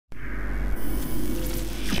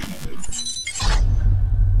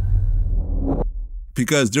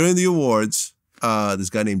Because during the awards, this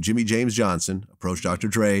guy named Jimmy James Johnson approached Dr.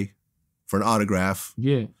 Dre for an autograph.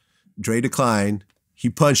 Yeah. Dre declined. He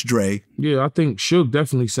punched Dre. Yeah, I think Suge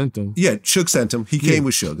definitely sent him. Yeah, Suge sent him. He came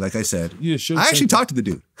with Suge, like I said. Yeah, Suge I actually talked to the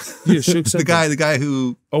dude. Yeah, Suge sent the guy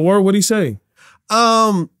who... A word, what'd he say?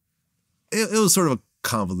 It was sort of a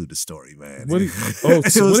convoluted story, man. What it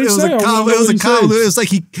was like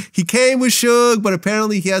he came with Suge, but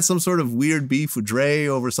apparently he had some sort of weird beef with Dre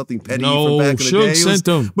over something petty from back in the day. Suge sent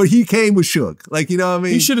him. But he came with Suge. Like, you know what I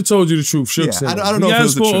mean? He should have told you the truth. Suge sent him. I don't know if it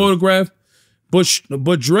was the truth. He asked for an autograph,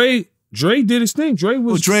 but Dre did his thing.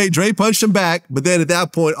 Dre punched him back, but then at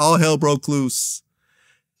that point, all hell broke loose.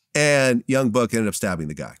 And Young Buck ended up stabbing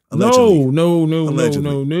the guy. Allegedly.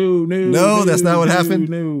 No, that's not what happened.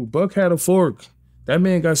 No, Buck had a fork. That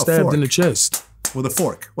man got stabbed in the chest. With a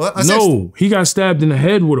fork. Well, he got stabbed in the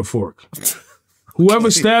head with a fork.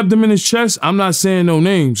 Whoever stabbed him in his chest, I'm not saying no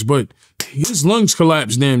names, but his lungs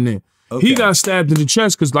collapsed damn near. Okay. He got stabbed in the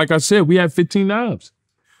chest because, like I said, we had 15 knives.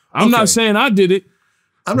 I'm not saying I did it.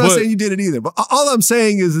 I'm not saying you did it either. But all I'm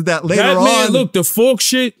saying is that later on... That man, look, the fork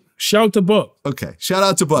shit, shout to Buck. Okay, shout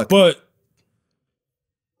out to Buck. But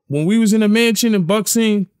when we was in the mansion and Buck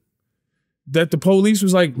seen that the police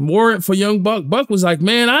was like, warrant for Young Buck, Buck was like,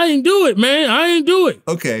 man, I ain't do it, man. I ain't do it.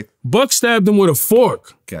 Okay. Buck stabbed him with a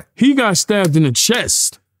fork. Okay. He got stabbed in the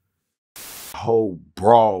chest. Whole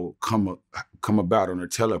brawl come about on a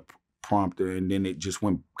teleprompter, and then it just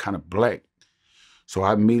went kind of black. So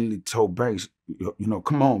I immediately told Banks, you know,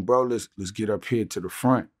 come on, bro, let's get up here to the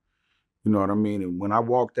front. You know what I mean? And when I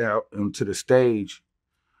walked out onto the stage,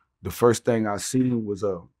 the first thing I seen was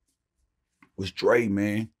Dre,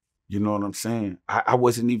 man. You know what I'm saying? I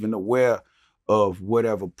wasn't even aware of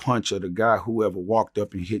whatever punch or the guy, whoever walked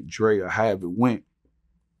up and hit Dre or however it went.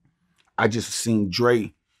 I just seen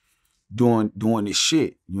Dre doing his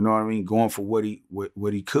shit, you know what I mean? Going for what he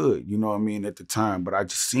could, you know what I mean, at the time. But I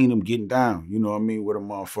just seen him getting down, you know what I mean, with a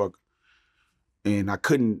motherfucker. And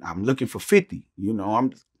I'm looking for 50, you know,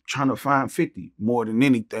 I'm trying to find 50 more than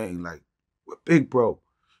anything. Like, big bro,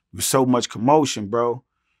 there's so much commotion, bro,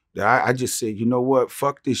 that I just said, you know what,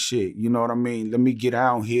 fuck this shit, you know what I mean? Let me get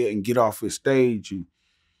out here and get off the stage and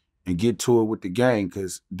get to it with the gang,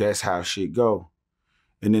 because that's how shit go.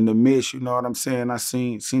 And in the midst, you know what I'm saying, I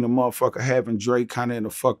seen a motherfucker having Dre kind of in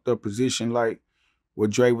a fucked up position, like where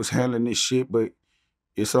Dre was handling this shit, but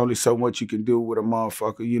it's only so much you can do with a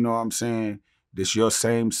motherfucker, you know what I'm saying, that's your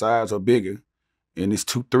same size or bigger. And it's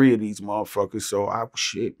 2-3 of these motherfuckers, so I was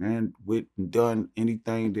shit, man, went and done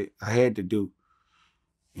anything that I had to do,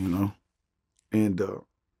 you know? And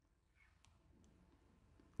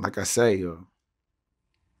like I say,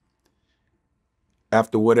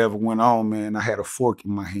 after whatever went on, man, I had a fork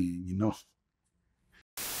in my hand, you know?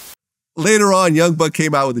 Later on, Young Buck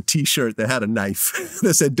came out with a T-shirt that had a knife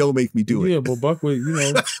that said, "Don't make me do it." Yeah, but Buck was, you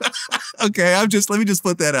know. Okay, let me just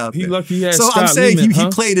put that out there. Lucky he had so Scott I'm saying Lehman, he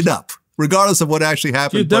played it up, regardless of what actually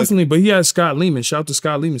happened. Yeah, definitely, but he had Scott Lehman. Shout out to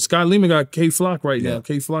Scott Lehman. Scott Lehman got K-Flock right now.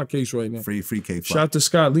 K-Flock case right now. Free K-Flock. Shout out to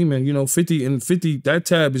Scott Lehman. You know, 50, that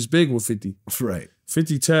tab is big with 50. Right.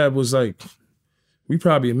 50 tab was like, we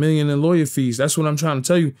probably $1 million in lawyer fees. That's what I'm trying to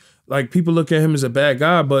tell you. Like, people look at him as a bad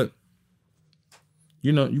guy, but,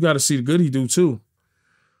 you know, you got to see the good he do, too.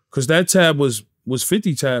 Because that tab was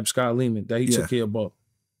 50 tab, Scott Lehman, that he took care of Buck.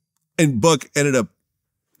 And Buck ended up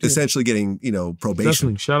essentially getting, you know, probation.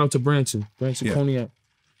 Definitely. Shout out to Branson Cognac.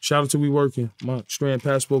 Shout out to We Working. My Strand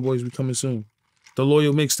Passport Boys, we coming soon. The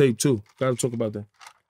Loyal mixtape, too. Got to talk about that.